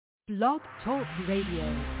Blog Talk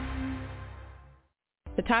Radio.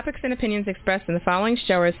 The topics and opinions expressed in the following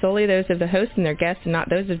show are solely those of the host and their guests and not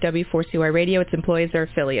those of W4CY Radio, its employees, or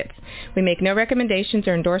affiliates. We make no recommendations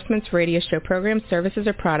or endorsements for radio show programs, services,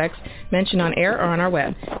 or products mentioned on air or on our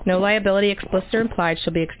web. No liability, explicit or implied,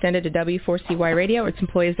 shall be extended to W4CY Radio or its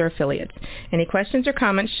employees or affiliates. Any questions or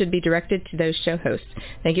comments should be directed to those show hosts.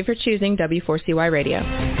 Thank you for choosing W4CY Radio.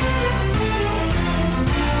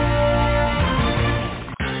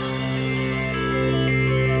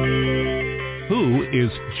 Who is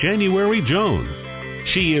January Jones?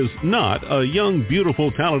 She is not a young, beautiful,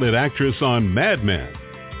 talented actress on Mad Men.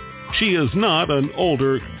 She is not an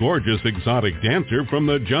older, gorgeous, exotic dancer from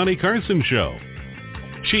the Johnny Carson show.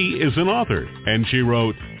 She is an author, and she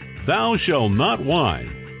wrote, Thou Shalt Not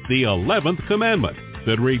Whine, the 11th Commandment,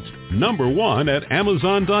 that reached #1 at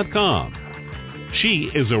Amazon.com. She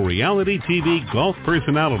is a reality TV golf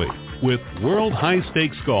personality with World High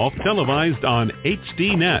Stakes Golf televised on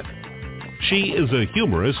HDNet. She is a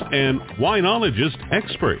humorist and winologist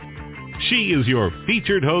expert. She is your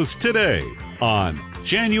featured host today on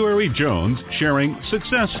January Jones Sharing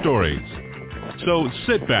Success Stories. So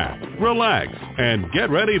sit back, relax, and get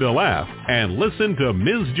ready to laugh and listen to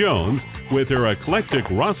Ms. Jones with her eclectic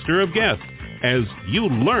roster of guests as you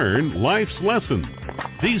learn life's lessons.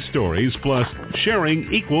 These stories plus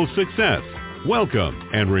sharing equals success. Welcome,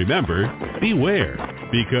 and remember, beware,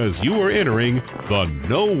 because you are entering the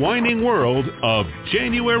no whining world of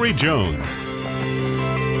January Jones.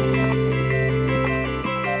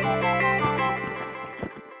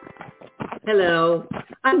 Hello,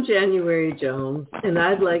 I'm January Jones, and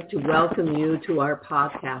I'd like to welcome you to our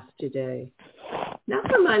podcast today. Now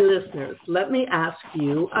for my listeners, let me ask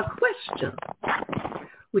you a question.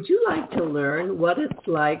 Would you like to learn what it's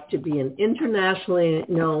like to be an internationally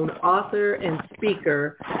known author and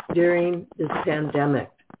speaker during this pandemic?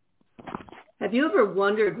 Have you ever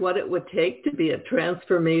wondered what it would take to be a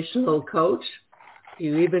transformational coach? Do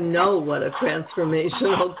you even know what a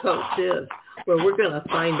transformational coach is? Well, we're going to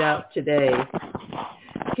find out today.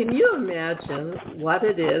 Can you imagine what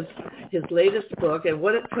it is, his latest book, and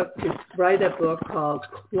what it took to write a book called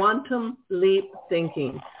Quantum Leap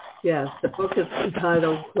Thinking? Yes, the book is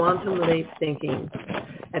entitled Quantum Leap Thinking.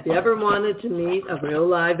 Have you ever wanted to meet a real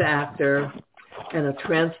live actor and a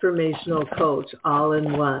transformational coach all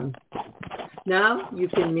in one? Now you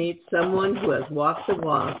can meet someone who has walked the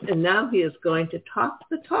walk, and now he is going to talk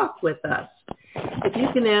the talk with us. If you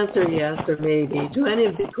can answer yes or maybe to any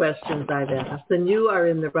of the questions I've asked, then you are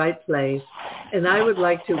in the right place, and I would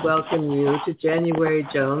like to welcome you to January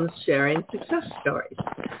Jones Sharing Success Stories.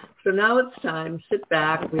 So now it's time. Sit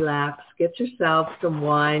back, relax, get yourself some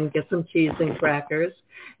wine, get some cheese and crackers,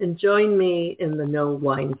 and join me in the no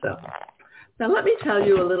wine zone. Now let me tell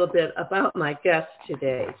you a little bit about my guest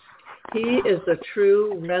today. He is a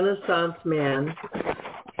true Renaissance man,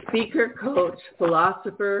 speaker, coach,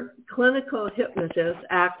 philosopher, clinical hypnotist,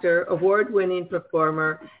 actor, award-winning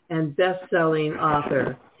performer, and best-selling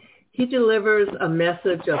author. He delivers a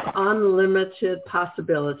message of unlimited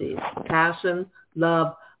possibilities, passion,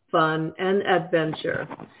 love, fun, and adventure.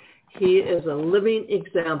 He is a living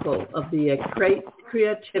example of the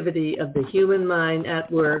creativity of the human mind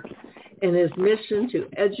at work and his mission to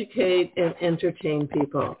educate and entertain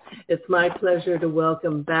people. It's my pleasure to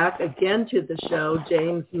welcome back again to the show,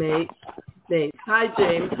 James Mates. Hi,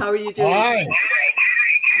 James. How are you doing? Hi.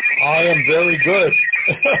 I am very good.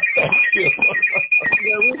 Thank you.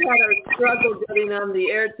 We've had our struggle getting on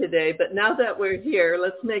the air today, but now that we're here,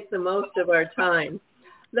 let's make the most of our time.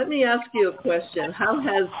 Let me ask you a question. How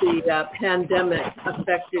has the pandemic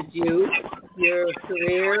affected you, your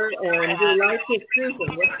career, and your life with Susan?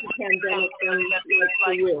 What's the pandemic been like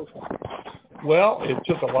for you? Well, it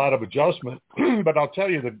took a lot of adjustment, but I'll tell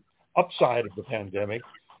you the upside of the pandemic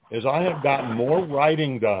is I have gotten more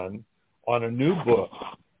writing done on a new book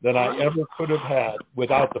than I ever could have had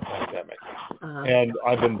without the pandemic. And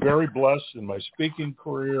I've been very blessed in my speaking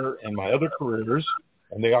career and my other careers,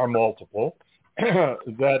 and they are multiple,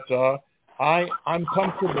 that I'm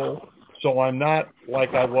comfortable, so I'm not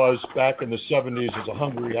like I was back in the 70s as a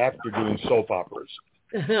hungry actor doing soap operas.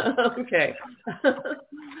 Okay.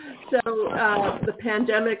 So the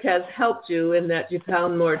pandemic has helped you in that you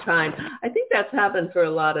found more time. I think that's happened for a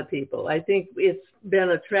lot of people. I think it's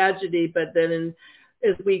been a tragedy, but then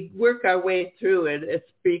as we work our way through it, it's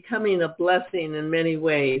becoming a blessing in many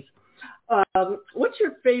ways. What's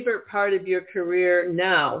your favorite part of your career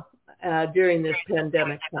now during this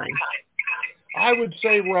pandemic time? I would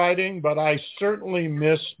say writing, but I certainly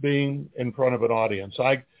miss being in front of an audience.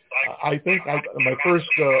 I think my first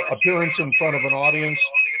appearance in front of an audience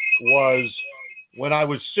was when I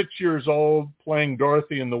was 6 years old playing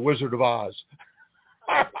Dorothy in The Wizard of Oz.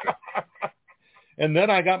 And then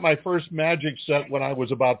I got my first magic set when I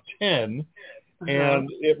was about 10. And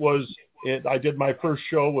I did my first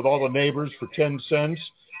show with all the neighbors for 10 cents.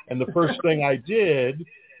 And the first thing I did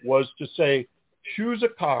was to say, choose a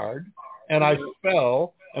card. And I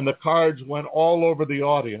fell, and the cards went all over the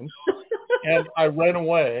audience. And I ran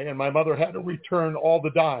away, and my mother had to return all the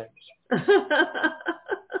dimes.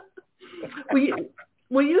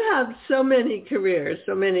 Well, you have so many careers,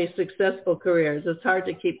 so many successful careers. It's hard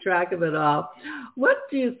to keep track of it all. What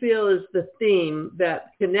do you feel is the theme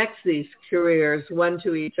that connects these careers one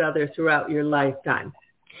to each other throughout your lifetime?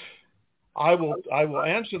 I will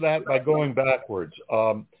answer that by going backwards.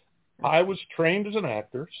 I was trained as an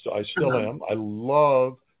actor, so I still am. I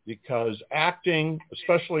love, because acting,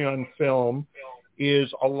 especially on film,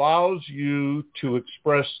 allows you to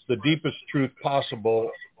express the deepest truth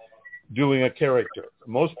possible doing a character.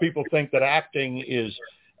 Most people think that acting is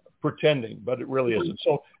pretending, but it really isn't.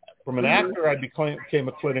 So from an actor, I became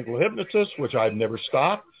a clinical hypnotist, which I've never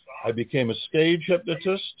stopped. I became a stage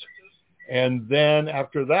hypnotist. And then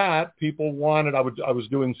after that, people wanted, I was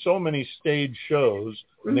doing so many stage shows,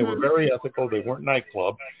 and they were very ethical. They weren't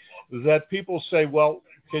nightclub, that people say, well,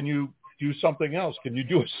 can you do something else? Can you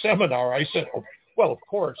do a seminar? I said, oh, well, of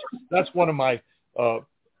course. That's one of my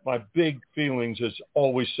big feelings, is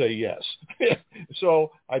always say yes.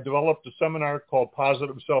 So I developed a seminar called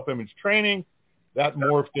Positive Self-Image Training. That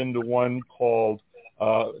morphed into one called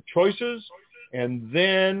Choices. And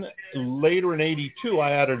then later in 82,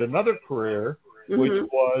 I added another career, which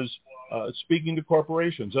was speaking to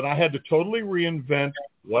corporations. And I had to totally reinvent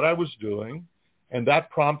what I was doing. And that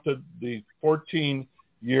prompted the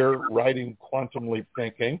 14-year writing Quantum Leap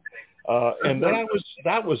Thinking. And then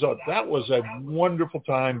that was a wonderful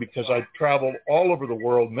time, because I traveled all over the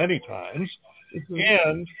world many times.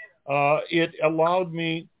 And it allowed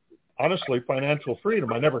me, honestly, financial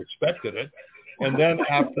freedom. I never expected it. And then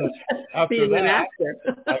after being that, an actor.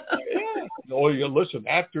 Listen,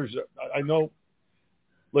 actors, I know.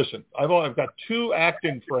 Listen, I've got two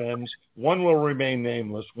acting friends. One will remain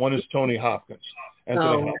nameless. One is Tony Hopkins.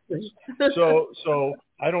 Anthony Hopkins. So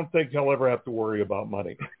I don't think he'll ever have to worry about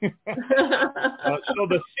money. So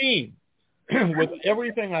the theme with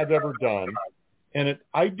everything I've ever done, and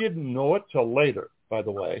I didn't know it till later, by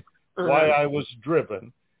the way, why I was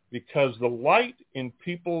driven, because the light in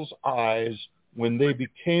people's eyes when they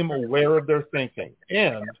became aware of their thinking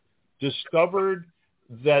and discovered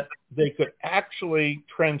that they could actually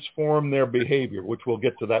transform their behavior, which we'll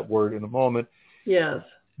get to that word in a moment. Yes.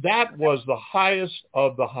 That was the highest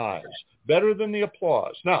of the highs, better than the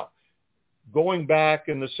applause. Now, going back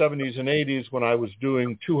in the 70s and 80s when I was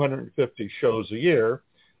doing 250 shows a year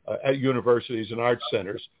at universities and art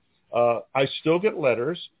centers, I still get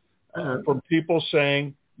letters from people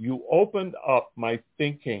saying, you opened up my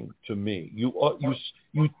thinking to me. You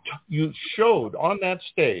showed on that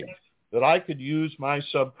stage that I could use my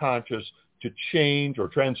subconscious to change or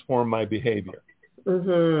transform my behavior.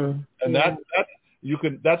 And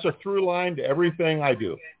that's a through line to everything I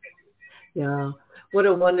do. Yeah. What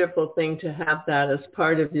a wonderful thing to have that as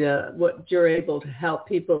part of what you're able to help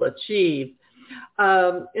people achieve.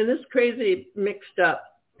 In this crazy mixed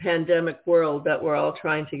up pandemic world that we're all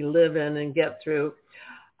trying to live in and get through,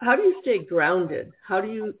 how do you stay grounded? How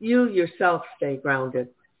do you yourself stay grounded?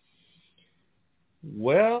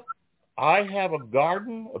 Well, I have a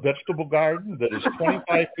vegetable garden that is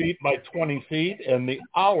 25 feet by 20 feet, and the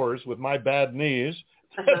hours with my bad knees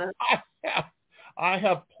I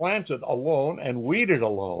have planted alone and weeded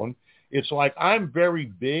alone. It's like I'm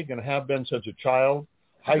very big and have been since a child.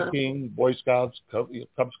 Hiking, Boy Scouts, Cub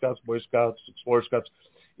Scouts, Boy Scouts, Explorer Scouts,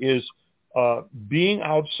 is being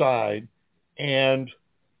outside and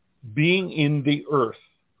being in the earth.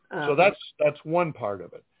 So that's one part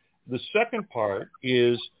of it. The second part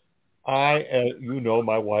is you know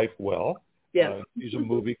my wife well. Yes. She's a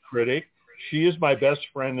movie critic. She is my best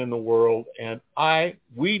friend in the world, and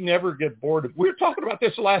we never get bored. We were talking about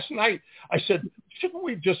this last night. I said, shouldn't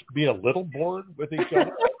we just be a little bored with each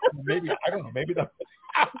other? Maybe, I don't know, maybe that.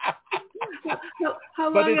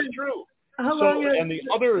 But it's true. And the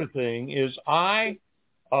other thing is I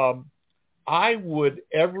would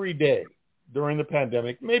every day during the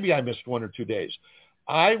pandemic, maybe I missed 1 or 2 days,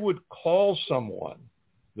 I would call someone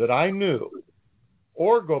that I knew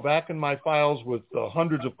or go back in my files with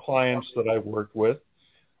hundreds of clients that I worked with.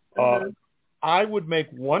 I would make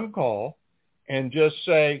one call and just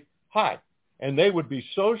say, hi. And they would be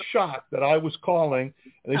so shocked that I was calling.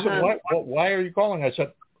 And they said, why are you calling? I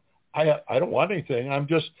said, I don't want anything. I'm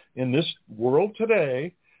just in this world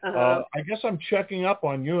today. I guess I'm checking up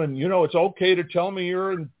on you. And, it's okay to tell me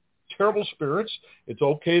you're in terrible spirits. It's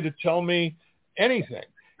okay to tell me anything.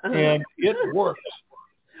 And it works.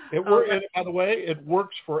 And by the way, it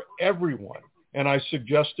works for everyone. And I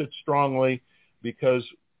suggest it strongly because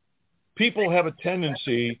people have a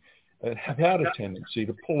tendency, have had a tendency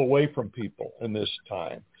to pull away from people in this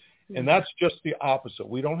time. And that's just the opposite.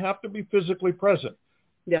 We don't have to be physically present.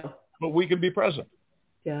 Yeah. But we can be present.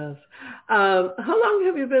 Yes. How long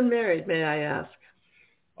have you been married, may I ask?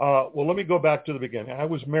 Well, let me go back to the beginning. I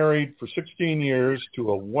was married for 16 years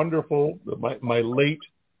to a wonderful, my late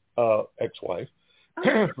ex-wife,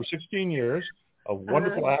 for 16 years, a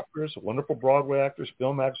wonderful actress, a wonderful Broadway actress,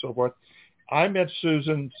 film actress, so forth. I met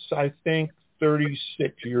Susan, I think,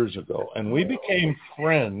 36 years ago, and we became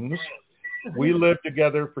friends. We lived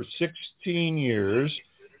together for 16 years,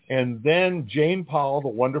 and then Jane Powell, the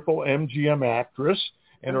wonderful MGM actress,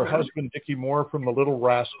 and her husband, Dickie Moore from The Little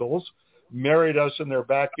Rascals, married us in their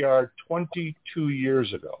backyard 22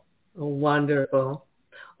 years ago. Oh, wonderful.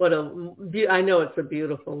 I know it's a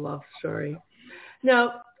beautiful love story.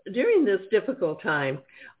 Now, during this difficult time,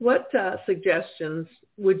 what suggestions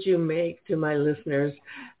would you make to my listeners,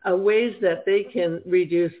 ways that they can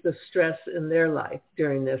reduce the stress in their life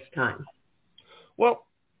during this time? Well,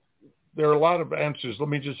 there are a lot of answers. Let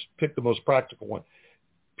me just pick the most practical one.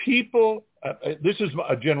 People, this is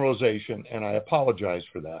a generalization, and I apologize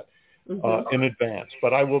for that in advance,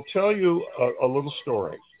 but I will tell you a little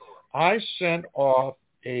story. I sent off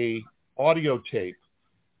a audio tape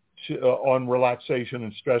on relaxation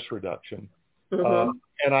and stress reduction,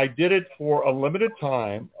 and I did it for a limited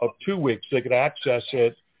time of 2 weeks. They could access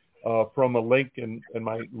it from a link in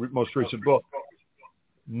my most recent book.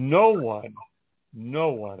 No one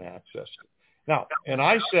accessed it. Now, and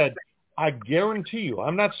I said, I guarantee you,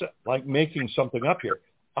 I'm not like making something up here.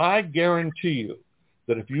 I guarantee you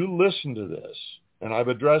that if you listen to this, and I've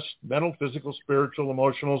addressed mental, physical, spiritual,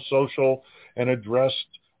 emotional, social, and addressed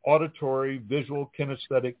auditory, visual,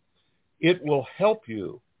 kinesthetic, it will help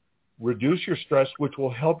you reduce your stress, which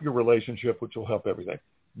will help your relationship, which will help everything.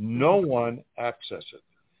 No one access it.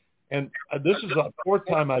 And this is the fourth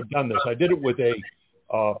time I've done this. I did it with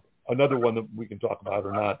another one that we can talk about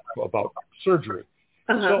or not, about surgery.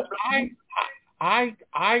 So I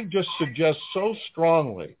just suggest so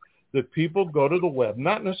strongly that people go to the web,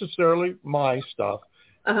 not necessarily my stuff.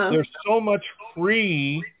 There's so much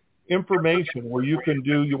free information where you can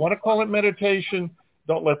do, you want to call it meditation,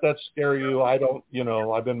 don't let that scare you.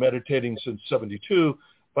 I've been meditating since 72,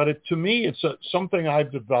 but to me, it's something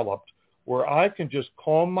I've developed where I can just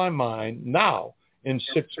calm my mind now in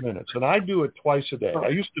 6 minutes. And I do it twice a day. I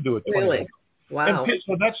used to do it 20 minutes. Wow. And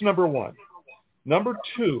so that's number one. Number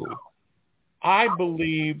two, I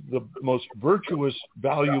believe the most virtuous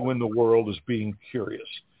value in the world is being curious.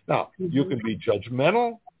 Now, you can be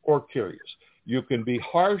judgmental or curious. You can be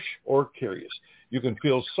harsh or curious. You can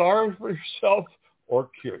feel sorry for yourself or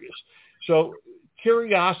curious. So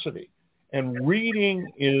curiosity and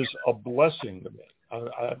reading is a blessing to me.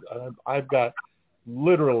 I've got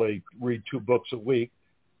literally read 2 books a week,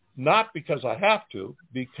 not because I have to,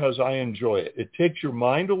 because I enjoy it. It takes your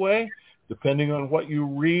mind away. Depending on what you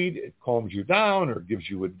read, it calms you down or gives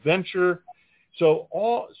you adventure. So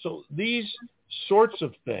these sorts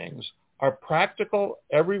of things are practical.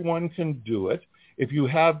 Everyone can do it. If you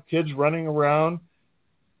have kids running around,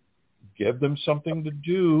 give them something to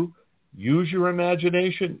do. Use your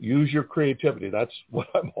imagination. Use your creativity. That's what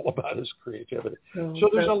I'm all about, is creativity. So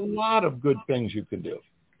there's a lot of good things you can do.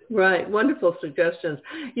 Right. Wonderful suggestions.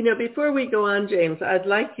 Before we go on, James, I'd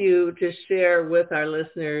like you to share with our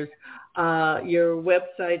listeners your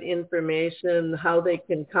website information, how they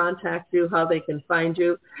can contact you, how they can find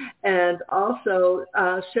you, and also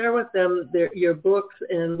share with them your books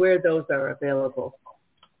and where those are available.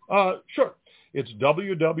 Sure. It's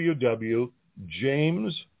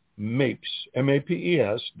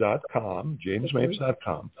www.jamesmapes.com,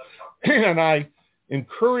 jamesmapes.com. And I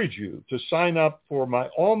encourage you to sign up for my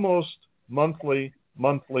almost monthly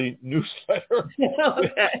newsletter,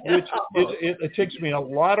 which it takes me a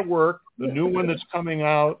lot of work. The new one that's coming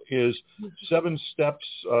out is 7 Steps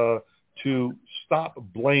to Stop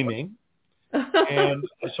Blaming. And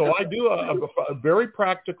so I do a very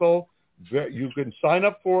practical, you can sign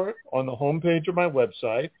up for it on the homepage of my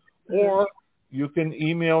website, or you can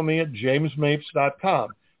email me at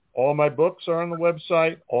jamesmapes.com. All my books are on the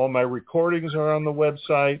website. All my recordings are on the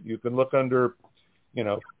website. You can look under,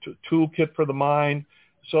 Toolkit for the Mind.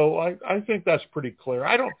 So I think that's pretty clear.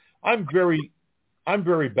 I'm very I'm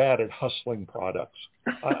very bad at hustling products.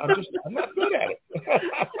 I'm not good at it.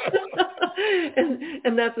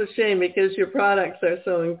 and that's a shame because your products are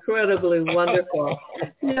so incredibly wonderful.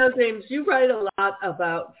 James, you write a lot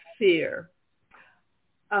about fear.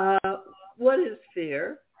 What is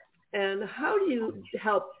fear, and how do you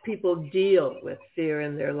help people deal with fear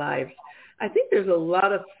in their lives? I think there's a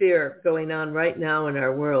lot of fear going on right now in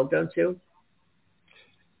our world, don't you?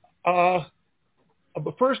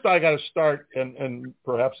 But first I got to start, and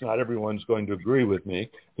perhaps not everyone's going to agree with me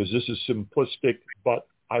because this is simplistic, but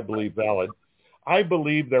I believe valid. I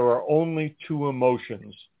believe there are only two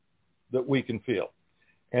emotions that we can feel,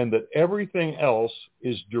 and that everything else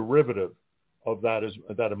is derivative of that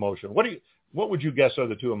emotion. What would you guess are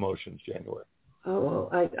the two emotions, January? Oh,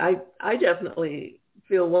 well, I definitely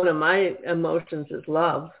feel one of my emotions is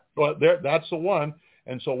love. Well, that's the one.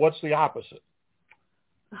 And so what's the opposite?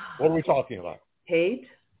 What are we talking about? Hate?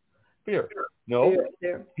 Fear. No.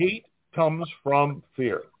 Fear. Hate comes from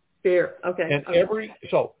fear. Fear. Okay. And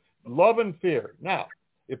so love and fear. Now,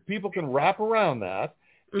 if people can wrap around that,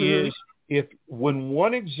 is if when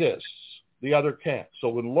one exists, the other can't. So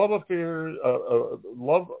when love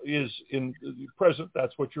is in present,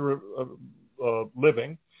 that's what you're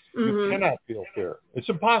living. You cannot feel fear. It's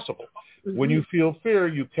impossible. When you feel fear,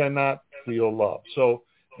 you cannot feel love. So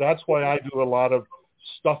that's why I do a lot of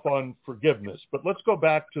stuff on forgiveness. But let's go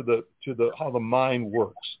back to the how the mind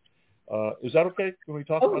works. Is that okay? Can we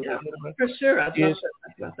talk about that a little bit? For sure. I'd love to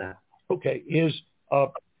talk about that. Okay.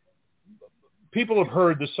 People have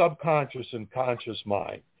heard the subconscious and conscious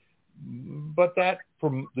mind, but that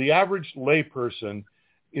from the average layperson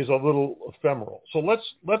is a little ephemeral. So let's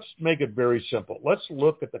make it very simple. Let's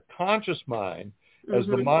look at the conscious mind as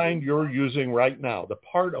the mind you're using right now, the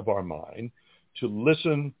part of our mind to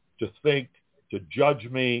listen, to think, to judge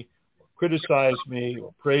me, or criticize me,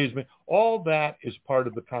 or praise me. All that is part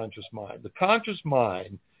of the conscious mind. The conscious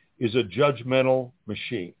mind is a judgmental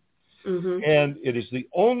machine. And it is the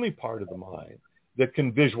only part of the mind that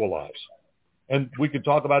can visualize. And we can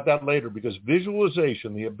talk about that later because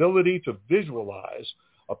visualization, the ability to visualize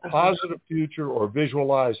a positive future or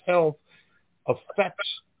visualize health affects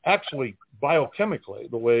actually biochemically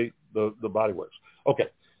the way the body works. Okay,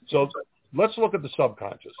 so let's look at the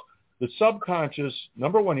subconscious. The subconscious,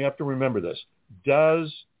 number one, you have to remember this,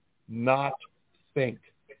 does not think.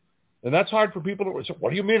 And that's hard for people to say, what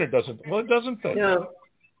do you mean it doesn't? Well, it doesn't think. No.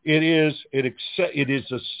 It is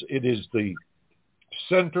the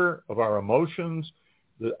center of our emotions,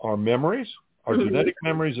 our memories, our genetic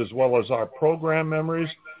memories, as well as our program memories.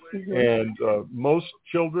 And most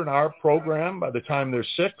children are programmed by the time they're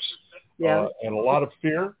 6. And a lot of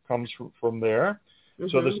fear comes from there.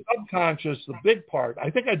 So the subconscious, the big part, I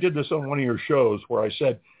think I did this on one of your shows where I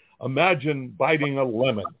said, imagine biting a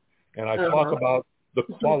lemon. And I talk about the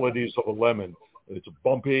qualities of a lemon. It's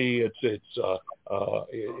bumpy. It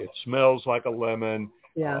smells like a lemon.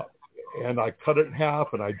 And I cut it in half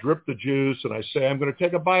and I drip the juice and I say, I'm going to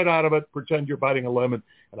take a bite out of it. Pretend you're biting a lemon.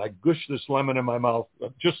 And I gush this lemon in my mouth.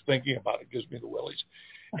 Just thinking about it gives me the willies.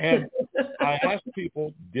 And I asked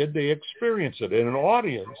people, did they experience it? In an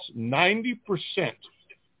audience, 90%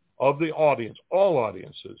 of the audience, all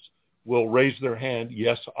audiences, will raise their hand,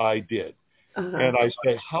 yes, I did. And I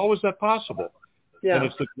say, how is that possible? And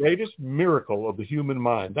it's the greatest miracle of the human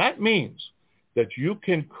mind. That means that you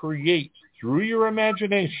can create through your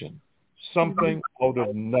imagination something out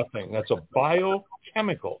of nothing. That's a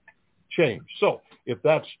biochemical change. So if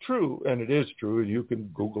that's true, and it is true, and you can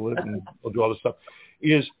Google it and do all this stuff,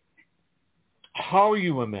 is how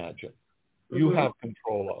you imagine you have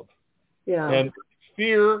control of. And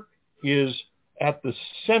fear is at the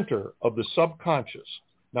center of the subconscious.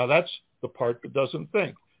 Now that's the part that doesn't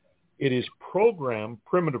think. It is programmed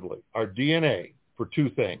primitively, our DNA, for two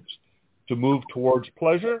things: to move towards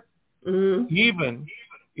pleasure, even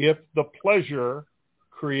if the pleasure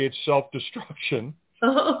creates self-destruction.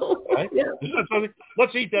 Right?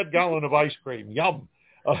 Let's eat that gallon of ice cream. Yum.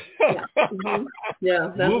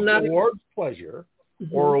 Move towards pleasure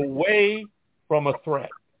or away from a threat.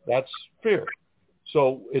 That's fear.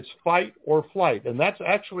 So it's fight or flight. And that's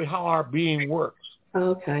actually how our being works.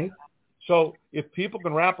 Okay. So if people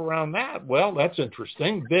can wrap around that, well, that's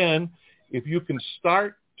interesting. Then if you can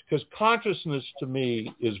start, because consciousness to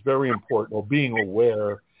me is very important, or being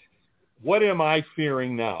aware. What am I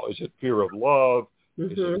fearing now? Is it fear of love?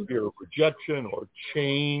 Is it fear of rejection or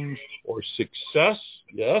change or success?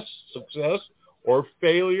 Yes, success. Or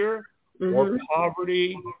failure or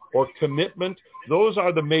poverty or commitment. Those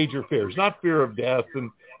are the major fears, not fear of death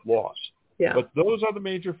and loss. But those are the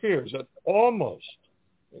major fears that almost,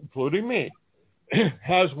 including me,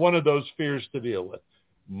 has one of those fears to deal with.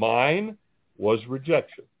 Mine was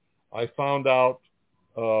rejection. I found out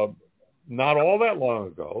not all that long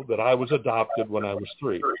ago that I was adopted when I was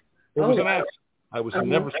 3. It was an accident. I was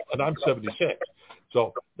never, and I'm 76.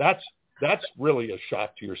 So that's really a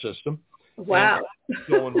shock to your system. Wow. And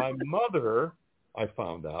so when my mother, I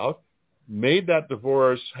found out, made that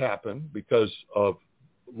divorce happen because of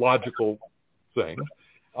logical things,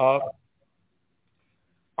 I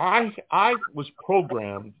was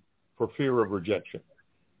programmed for fear of rejection.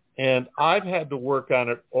 And I've had to work on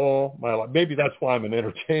it all my life. Maybe that's why I'm an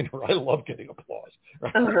entertainer. I love getting applause.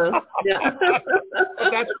 Right? Yeah.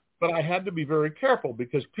 But I had to be very careful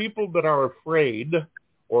because people that are afraid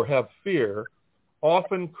or have fear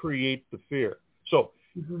often create the fear. So,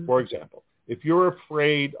 for example, if you're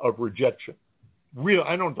afraid of rejection,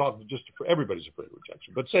 I don't talk just for everybody's afraid of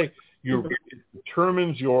rejection, but say it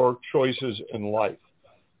determines your choices in life.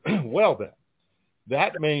 Well, then,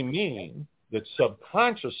 that may mean that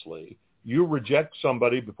subconsciously you reject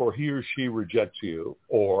somebody before he or she rejects you,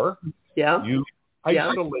 or you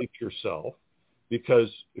isolate yourself, because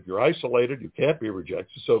if you're isolated, you can't be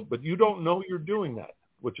rejected. So, but you don't know you're doing that,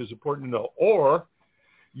 which is important to know. Or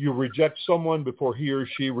you reject someone before he or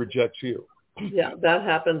she rejects you. Yeah, that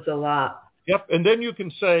happens a lot. Yep, and then you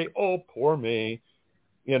can say, "Oh, poor me,"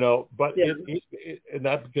 but and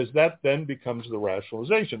that, because that then becomes the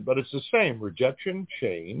rationalization. But it's the same: rejection,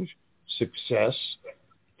 change, success,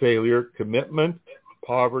 failure, commitment,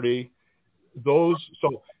 poverty.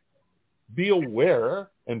 So be aware,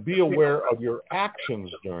 and be aware of your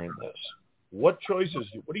actions during this. What choices?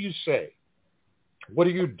 What do you say? What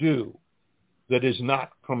do you do that is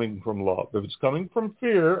not coming from love? If it's coming from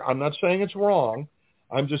fear, I'm not saying it's wrong.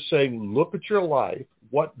 I'm just saying, look at your life.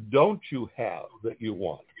 What don't you have that you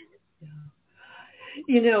want?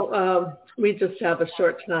 We just have a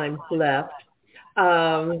short time left.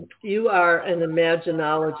 You are an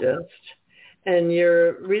Imaginologist, and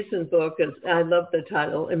your recent book is, I love the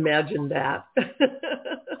title, Imagine That, because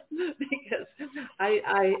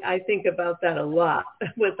I think about that a lot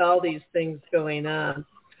with all these things going on.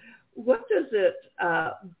 What does it,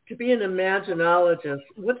 to be an Imaginologist,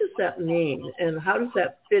 what does that mean, and how does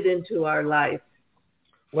that fit into our life?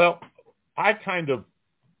 Well,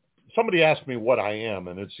 somebody asked me what I am,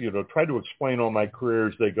 and it's, try to explain all my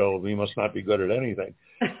careers. They go, "You must not be good at anything."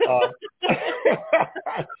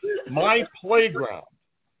 My playground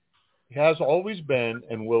has always been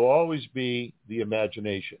and will always be the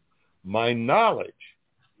imagination. My knowledge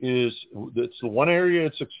it's the one area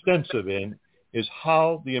it's extensive in, is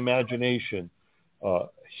how the imagination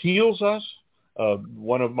heals us.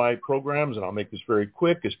 One of my programs, and I'll make this very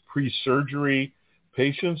quick, is pre-surgery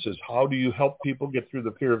patients, is how do you help people get through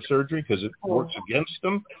the fear of surgery, because it works against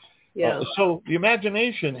them. So the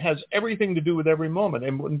imagination has everything to do with every moment.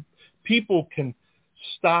 And when people can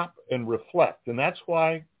stop and reflect, and that's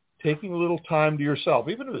why taking a little time to yourself,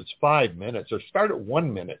 even if it's 5 minutes, or start at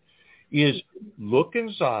 1 minute, is look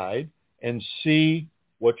inside and see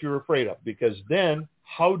what you're afraid of, because then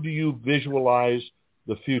how do you visualize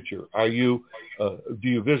the future? Do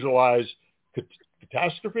you visualize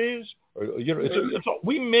catastrophes? Or,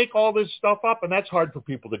 we make all this stuff up, and that's hard for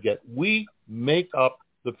people to get. We make up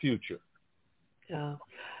the future. Yeah,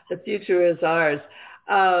 the future is ours.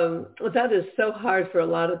 That is so hard for a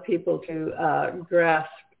lot of people to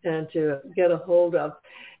grasp and to get a hold of,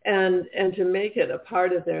 and to make it a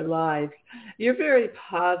part of their life. You're a very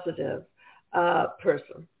positive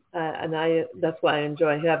person. And that's why I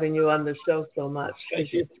enjoy having you on the show so much,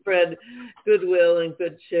 because you spread goodwill and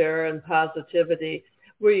good cheer and positivity.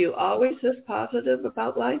 Were you always this positive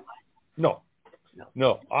about life? No.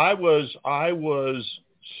 I was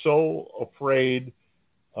so afraid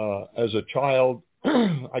as a child.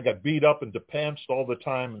 I got beat up and depantsed all the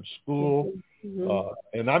time in school.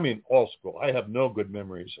 And I mean all school. I have no good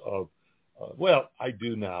memories of, I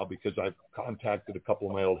do now, because I've contacted a couple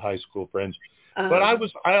of my old high school friends. But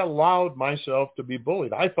I allowed myself to be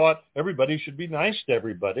bullied. I thought everybody should be nice to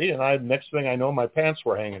everybody, and next thing I know, my pants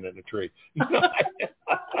were hanging in a tree,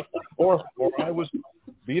 or I was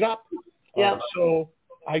beat up. Yeah. So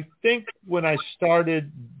I think when I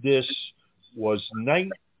started this was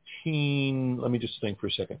 19. Let me just think for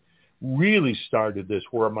a second. Really started this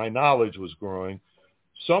where my knowledge was growing.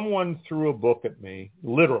 Someone threw a book at me,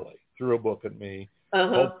 literally threw a book at me,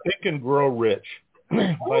 called Think and Grow Rich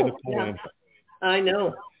by Napoleon. I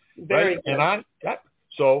know. Very good. And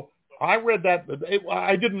so I read that.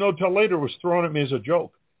 I didn't know till later it was thrown at me as a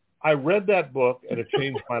joke. I read that book, and it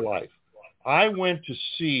changed my life. I went to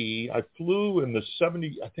see, I flew in the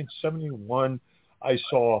 71. I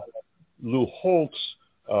saw Lou Holtz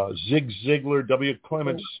Zig Ziglar, W.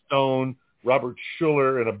 Clement Stone, Robert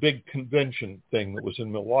Schuller, and a big convention thing that was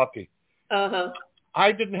in Milwaukee. Uh-huh.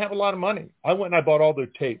 I didn't have a lot of money. I went and I bought all their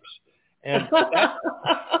tapes. And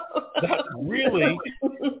that really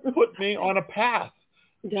put me on a path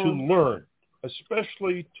to learn,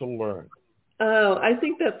 especially to learn. Oh, I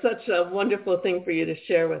think that's such a wonderful thing for you to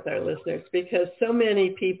share with our listeners, because so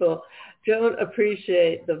many people don't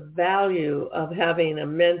appreciate the value of having a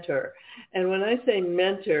mentor. And when I say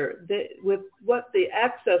mentor, with what the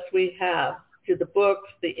access we have to the books,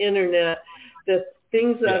 the internet, the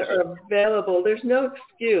things that are available, there's no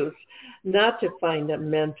excuse not to find a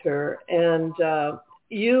mentor. And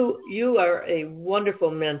you are a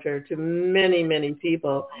wonderful mentor to many, many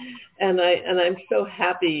people. And I'm so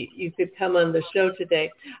happy you could come on the show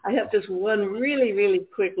today. I have just one really, really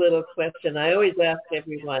quick little question. I always ask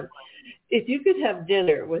everyone, if you could have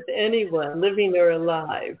dinner with anyone, living or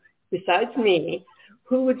alive, besides me,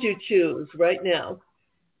 who would you choose right now?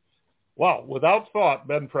 Wow, without thought,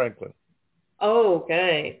 Ben Franklin. Oh,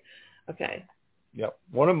 okay. Yep,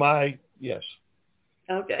 one of my, yes.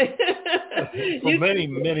 Okay. For many,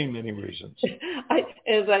 many, many reasons.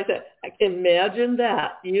 As I said, imagine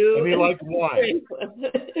that. You and like wine.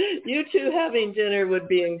 You two having dinner would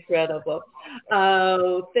be incredible.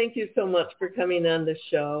 Thank you so much for coming on the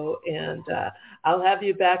show. And I'll have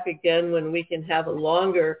you back again when we can have a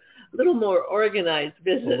longer, little more organized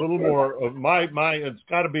visit. A little more of my it's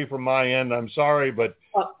got to be from my end. I'm sorry, but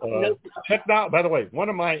by the way, one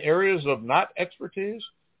of my areas of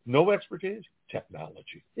no expertise,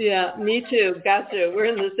 technology. Yeah, me too. Gotcha. We're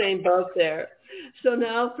in the same boat there. So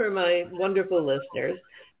now for my wonderful listeners,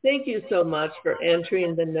 thank you so much for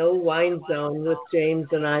entering the No Wine Zone with James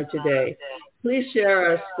and I today. Please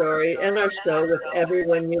share our story and our show with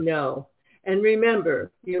everyone you know. And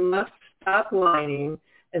remember, you must stop whining,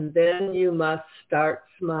 and then you must start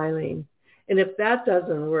smiling. And if that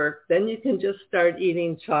doesn't work, then you can just start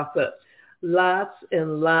eating chocolate. Lots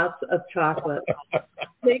and lots of chocolate.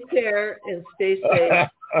 Take care and stay safe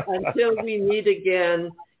until we meet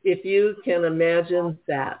again, if you can imagine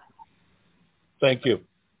that. Thank you.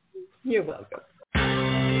 You're welcome.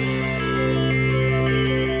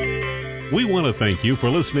 We want to thank you for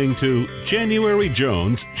listening to January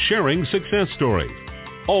Jones Sharing Success Stories.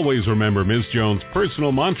 Always remember Ms. Jones'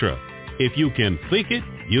 personal mantra, if you can think it,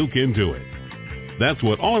 you can do it. That's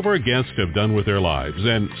what all of our guests have done with their lives,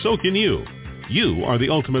 and so can you. You are the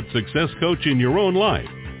ultimate success coach in your own life.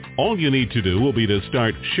 All you need to do will be to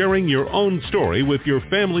start sharing your own story with your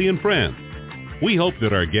family and friends. We hope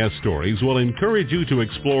that our guest stories will encourage you to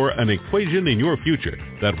explore an equation in your future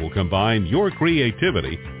that will combine your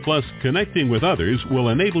creativity plus connecting with others will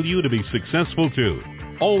enable you to be successful too.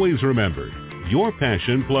 Always remember, your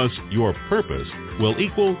passion plus your purpose will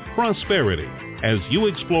equal prosperity as you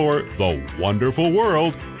explore the wonderful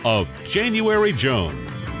world of January Jones.